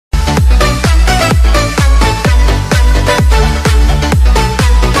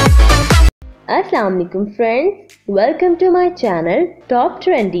अस्सलाम वालेकुम friends, welcome to my channel top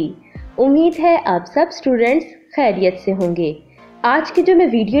trendy. उम्मीद है आप सब स्टूडेंट्स खैरियत से होंगे। आज की जो मैं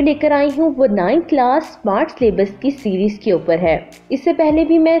वीडियो लेकर आई हूँ वो 9th क्लास स्मार्ट सिलेबस की सीरीज़ के ऊपर है। इससे पहले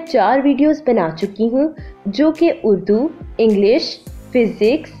भी मैं 4 वीडियोस बना चुकी हूँ जो कि उर्दू, इंग्लिश,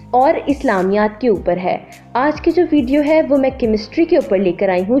 फिज़िक्स और इस्लामियात के ऊपर है। आज की जो वीडियो है वो मैं केमिस्ट्री के ऊपर लेकर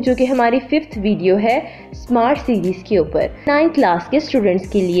आई हूँ जो कि हमारी 5th वीडियो है स्मार्ट सीरीज़ के ऊपर 9th क्लास के स्टूडेंट्स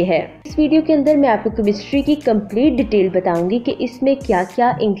के लिए है। इस वीडियो के अंदर मैं आपको केमिस्ट्री की कंप्लीट डिटेल बताऊंगी कि इसमें क्या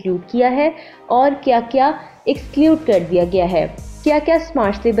क्या इंक्लूड किया है और क्या क्या एक्सक्लूड कर दिया गया है, क्या क्या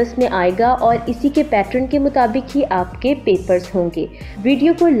स्मार्ट सिलेबस में आएगा और इसी के पैटर्न के मुताबिक ही आपके पेपर्स होंगे।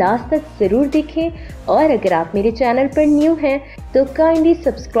 वीडियो को लास्ट तक ज़रूर देखें और अगर आप मेरे चैनल पर न्यू हैं तो kindly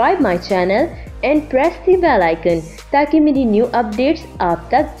subscribe my channel and press the bell icon ताकि मेरी न्यू अपडेट्स आप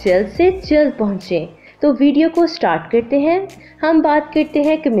तक जल्द से जल्द पहुँचें। तो वीडियो को स्टार्ट करते हैं। हम बात करते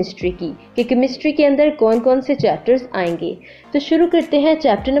हैं केमिस्ट्री की कि केमिस्ट्री के अंदर कौन कौन से चैप्टर्स आएंगे। तो शुरू करते हैं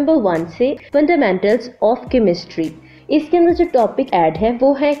चैप्टर नंबर 1 से, फंडामेंटल्स ऑफ केमिस्ट्री। इसके अंदर जो टॉपिक ऐड है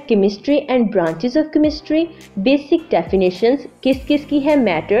वो है chemistry and branches of chemistry, basic definitions किस किस की है,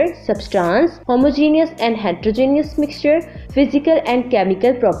 matter, substance, homogeneous and heterogeneous mixture, physical and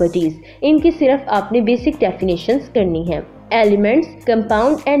chemical properties. इनकी सिर्फ आपने बेसिक डेफिनेशंस करनी है। Elements,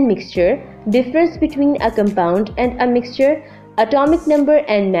 compound and mixture, difference between a compound and a mixture, atomic number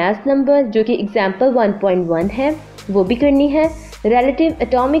and mass number जो कि एग्जाम्पल 1.1 है वो भी करनी है, relative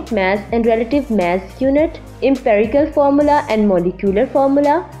atomic mass and relative mass unit, empirical formula and molecular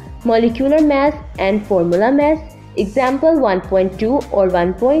formula, molecular mass and formula mass, example 1.2 or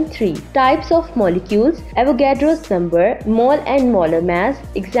 1.3, types of molecules, Avogadro's number, mole and molar mass,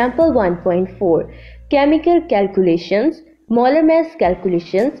 example 1.4, chemical calculations, molar mass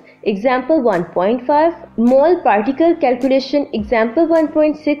calculations, example 1.5, mole particle calculation, example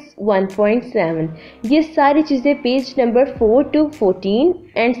 1.6, 1.7। ये सारी चीज़ें page number 4 to 14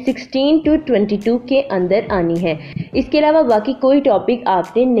 and 16 to 22 के अंदर आनी है। इसके अलावा बाकी कोई टॉपिक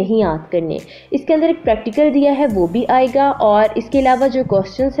आपने नहीं याद करने। इसके अंदर एक प्रैक्टिकल दिया है वो भी आएगा और इसके अलावा जो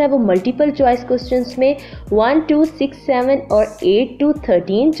क्वेश्चंस है वो मल्टीपल चॉइस क्वेश्चंस में 1 to 6, 7 और 8 to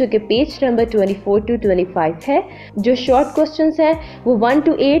 13 जो कि पेज नंबर 24 to 25 है। जो शॉर्ट क्वेश्चंस हैं वो 1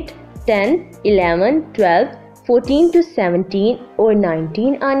 to 8, 10, 11, 12, 14 to 17 और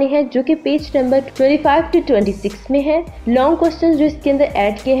 19 आने हैं जो कि पेज नंबर 25 to 26 में है। लॉन्ग क्वेश्चन जो इसके अंदर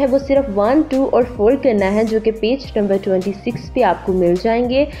ऐड किए हैं वो सिर्फ 1, 2 और 4 करना है जो कि पेज नंबर 26 पे आपको मिल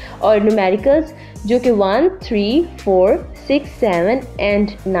जाएंगे और न्यूमेरिकल्स जो कि 1, 3, 4, 6, 7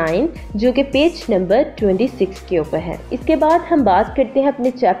 एंड 9 जो कि पेज नंबर 26 के ऊपर है। इसके बाद हम बात करते हैं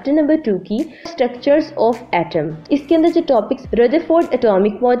अपने चैप्टर नंबर 2 की, स्ट्रक्चर्स ऑफ एटम। इसके अंदर जो topics, Rutherford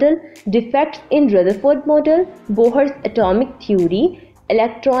atomic model, defects in Rutherford model, Bohr's atomic theory,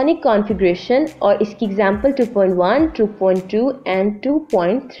 electronic configuration और इसकी example 2.1, 2.2 and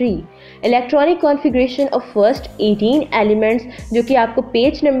 2.3। Electronic configuration of first 18 elements जो कि आपको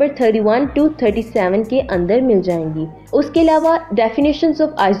पेज नंबर 31 to 37 के अंदर मिल जाएंगी। उसके अलावा definitions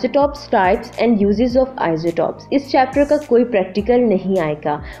of isotopes, types and uses of isotopes. इस चैप्टर का कोई प्रैक्टिकल नहीं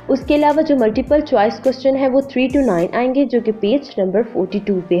आएगा। उसके अलावा जो मल्टीपल चॉइस क्वेश्चन है वो 3 to 9 आएंगे जो कि पेज नंबर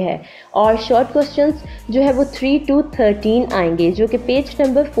 42 पे है और शॉर्ट क्वेश्चंस जो है वो 3 to 13 आएंगे जो कि पेज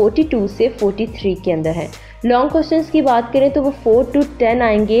नंबर 42 से 43 के अंदर है। लॉन्ग क्वेश्चंस की बात करें तो वो 4 to 10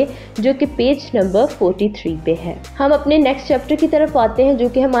 आएंगे जो कि पेज नंबर 43 पे है। हम अपने नेक्स्ट चैप्टर की तरफ आते हैं जो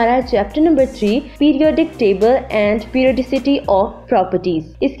कि हमारा है chapter number 3, periodic table and periodicity of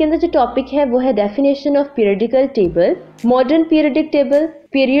properties. इसके अंदर जो टॉपिक है वो है definition of periodical table, modern periodic table,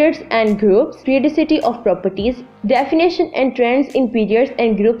 periods and groups, periodicity of properties, definition and trends in periods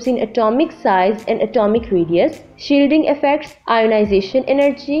and groups in atomic size and atomic radius, shielding effects, ionization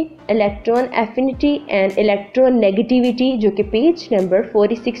energy, electron affinity and electron negativity जो कि page number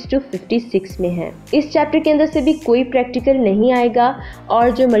 46 to 56 में है। इस chapter के अंदर से भी कोई प्रैक्टिकल नहीं आएगा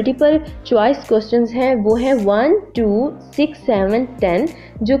और जो मल्टीपल चॉइस क्वेश्चंस हैं वो है 1, 2, 6, 7, 10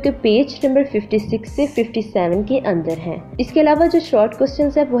 जो कि पेज नंबर 56 से 57 के अंदर हैं। इसके अलावा जो शॉर्ट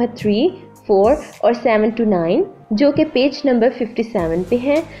क्वेश्चंस है वो है 3, 4 और 7 to 9 जो कि पेज नंबर 57 पे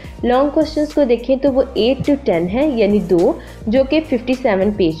हैं। लॉन्ग क्वेश्चंस को देखें तो वो 8 to 10 है यानी 2 जो कि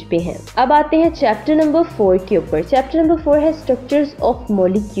 57 पेज पे हैं। अब आते हैं चैप्टर नंबर 4 के ऊपर। चैप्टर नंबर 4 है स्ट्रक्चर्स ऑफ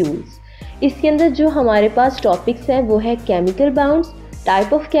मॉलिक्यूल्स। इसके अंदर जो हमारे पास टॉपिक्स हैं वो है chemical bounds,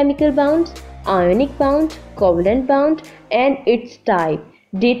 type of chemical bounds, ionic bound, covalent bound and it's type,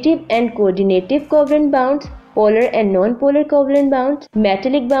 dative and coordinative covalent bonds, polar and non-polar covalent bonds,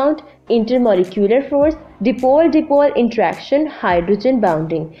 metallic bound, intermolecular force, dipole dipole interaction, hydrogen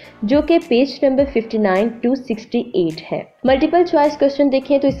bounding, जो कि page number 59 to 68 है। Multiple choice question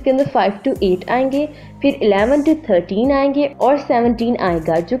देखें तो इसके अंदर 5 to 8 आएंगे, फिर 11 to 13 आएंगे और 17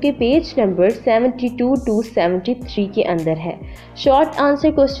 आएगा जो कि पेज नंबर 72 to 73 के अंदर है। शॉर्ट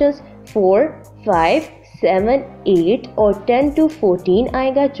आंसर क्वेश्चंस 4, 5, 7, 8 और 10 to 14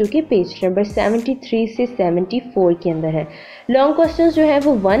 आएगा जो कि पेज नंबर 73 से 74 के अंदर है। लॉन्ग क्वेश्चंस जो है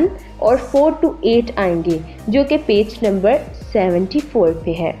वो 1 और 4 to 8 आएंगे जो कि पेज नंबर 74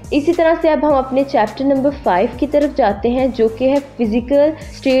 पे है। इसी तरह से अब हम अपने चैप्टर नंबर 5 की तरफ जाते हैं जो कि है फिजिकल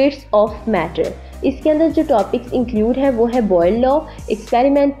स्टेट्स ऑफ मैटर। इसके अंदर जो टॉपिक्स इंक्लूड है वो है boil law,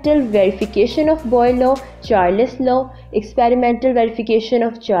 experimental verification of boil law, Charles law, experimental verification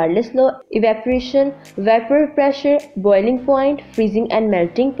of Charles law, evaporation, vapour pressure, boiling point, freezing and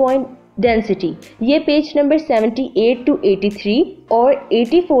melting point, density. ये पेज नंबर 78 to 83 और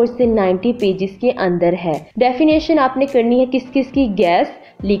 84 से 90 pages के अंदर है। डेफिनेशन आपने करनी है किस किस की, गैस,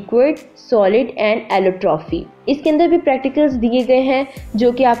 लिक्विड, सॉलिड एंड एलोट्रॉफी। इसके अंदर भी प्रैक्टिकल्स दिए गए हैं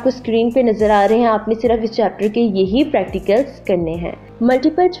जो कि आपको स्क्रीन पे नजर आ रहे हैं। आपने सिर्फ इस चैप्टर के यही प्रैक्टिकल्स करने हैं।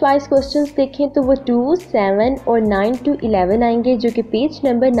 मल्टीपल चॉइस क्वेश्चंस देखें तो वो 2, 7 और 9 to 11 आएंगे जो कि पेज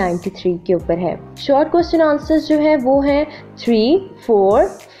नंबर 93 के ऊपर है। शॉर्ट क्वेश्चन आंसर्स जो है वो हैं 3, 4,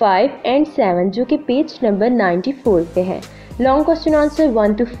 5 एंड 7 जो कि पेज नंबर 94 पे है। लॉन्ग क्वेश्चन आंसर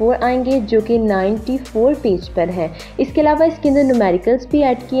 1 to 4 आएंगे जो कि 94 पेज पर है। इसके अलावा इसके अंदर न्यूमेरिकल्स भी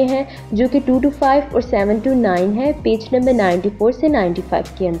ऐड किए हैं जो कि 2 to 5 और 7 to 9 है पेज नंबर 94 से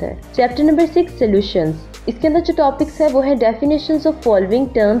 95 के अंदर। Chapter number 6 solutions. इसके अंदर जो टॉपिक्स है वो है definitions of following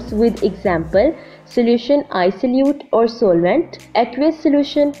terms with example, solution, आइसोल्यूट और solvent, aqueous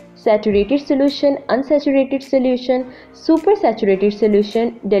solution, saturated solution, unsaturated solution, super saturated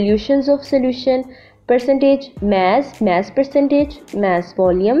solution, डिल्यूशंस of solution, percentage mass, mass percentage, mass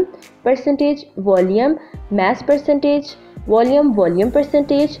volume, percentage volume, mass percentage, volume, volume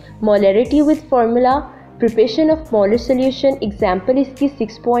percentage, molarity with formula, preparation of molar solution। Example इसकी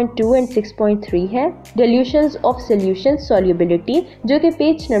 6.2 and 6.3 है। dilutions of solution, solubility, जो कि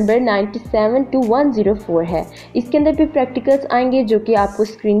page number 97 to 104 है। इसके अंदर भी practicals आएंगे जो कि आपको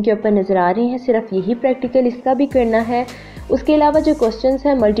स्क्रीन के ऊपर नजर आ रहे हैं। सिर्फ यही प्रैक्टिकल इसका भी करना है। उसके अलावा जो क्वेश्चंस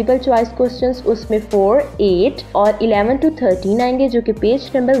हैं मल्टीपल चॉइस क्वेश्चंस उसमें 4, 8 और 11 to 13 आएंगे जो कि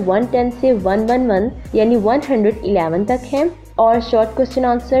पेज नंबर 110 से 111 यानी 111 तक है। और शॉर्ट क्वेश्चन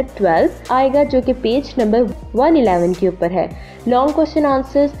आंसर 12 आएगा जो कि पेज नंबर 111 के ऊपर है। लॉन्ग क्वेश्चन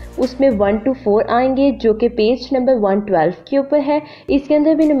आंसर्स उसमें 1 to 4 आएंगे जो कि पेज नंबर 112 के ऊपर है। इसके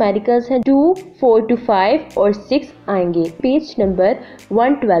अंदर भी न्यूमेरिकल्स हैं 2, 4 to 5 और 6 आएंगे पेज नंबर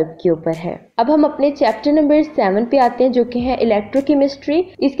 112 के ऊपर है। अब हम अपने चैप्टर नंबर 7 पे आते हैं जो कि है इलेक्ट्रोकेमिस्ट्री।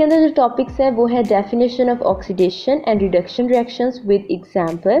 इसके अंदर जो टॉपिक्स है वो है definition of oxidation and reduction reactions with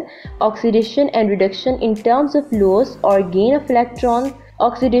example, oxidation and reduction in terms of loss और gain of electron,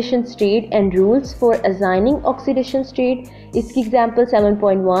 oxidation state and rules for assigning oxidation state। इसकी example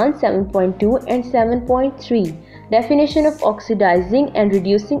 7.1, 7.2 and 7.3। Definition of oxidizing and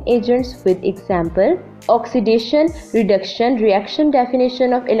reducing agents with example, oxidation, reduction, reaction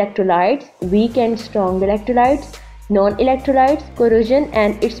definition of electrolytes, weak and strong electrolytes, non-electrolytes, corrosion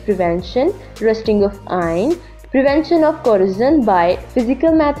and its prevention, rusting of iron, prevention of corrosion by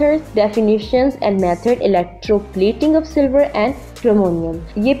physical methods, definitions and method, electroplating of silver and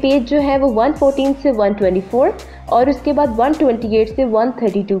क्रोमोनियम। ये page जो है वो 114 से 124 और उसके बाद 128 से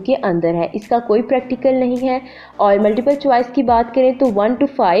 132 के अंदर है। इसका कोई प्रैक्टिकल नहीं है। और मल्टीपल चॉइस की बात करें तो 1 to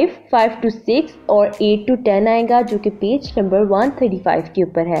 5, 5 to 6 और 8 to 10 आएगा जो कि पेज नंबर 135 के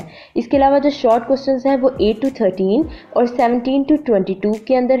ऊपर है। इसके अलावा जो शॉर्ट क्वेश्चंस हैं वो 8 to 13 और 17 to 22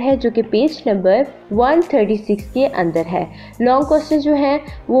 के अंदर है जो कि पेज नंबर 136 के अंदर है। लॉन्ग क्वेश्चन जो हैं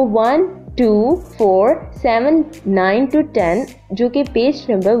वो 1, 2, 4, 7, 9 to 10 जो कि पेज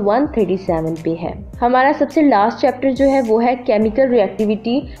नंबर 137 पे है। हमारा सबसे लास्ट चैप्टर जो है वो है केमिकल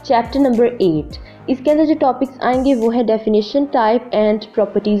रिएक्टिविटी, चैप्टर नंबर 8। इसके अंदर जो टॉपिक्स आएंगे वो है definition, type and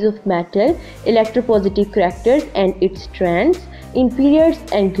properties of metal, electropositive characters and it's trends,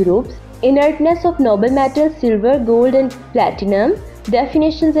 इंपीरियड्स and groups, inertness of noble metals, silver, gold and platinum,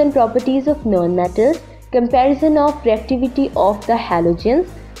 definitions and properties of non-metals, comparison of reactivity of the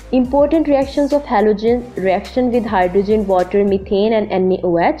halogens, important reactions of halogen reaction with hydrogen, water, methane and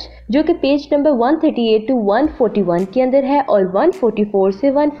NaOH, जो कि page number 138 to 141 के अंदर है और 144 से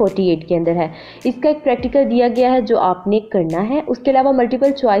 148 के अंदर है। इसका एक प्रैक्टिकल दिया गया है जो आपने करना है। उसके अलावा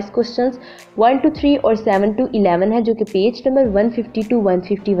मल्टीपल चॉइस क्वेश्चंस 1 to 3 और 7 to 11 है जो कि पेज नंबर 150 to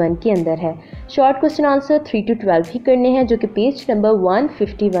 151 के अंदर है। शॉर्ट क्वेश्चन आंसर 3 to 12 ही करने हैं जो कि पेज नंबर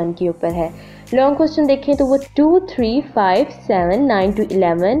 151 के ऊपर है। लॉन्ग क्वेश्चन देखें तो वो 2, 3, 5, 7, 9 to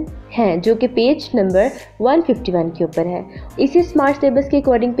 11 हैं, जो कि पेज नंबर 151 के ऊपर है। इसी स्मार्ट सिलेबस के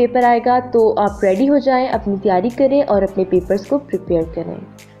अकॉर्डिंग पेपर आएगा, तो आप रेडी हो जाएं, अपनी तैयारी करें और अपने पेपर्स को प्रिपेयर करें।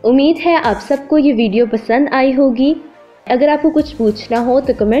 उम्मीद है आप सबको ये वीडियो पसंद आई होगी। अगर आपको कुछ पूछना हो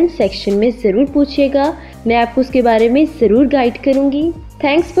तो कमेंट सेक्शन में ज़रूर पूछिएगा, मैं आपको उसके बारे में ज़रूर गाइड करूँगी।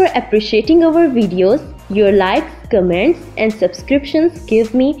 Thanks for appreciating our videos. Your likes, comments and subscriptions give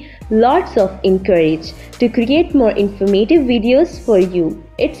me lots of encourage to create more informative videos for you.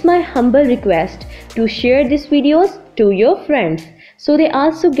 It's my humble request to share these videos to your friends so they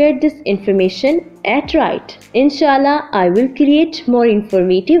also get this information at right. Inshallah, I will create more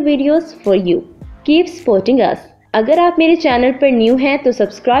informative videos for you. Keep supporting us. अगर आप मेरे channel पर new हैं तो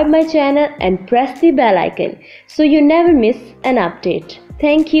subscribe my channel and press the bell icon so you never miss an update.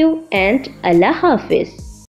 Thank you and Allah Hafiz.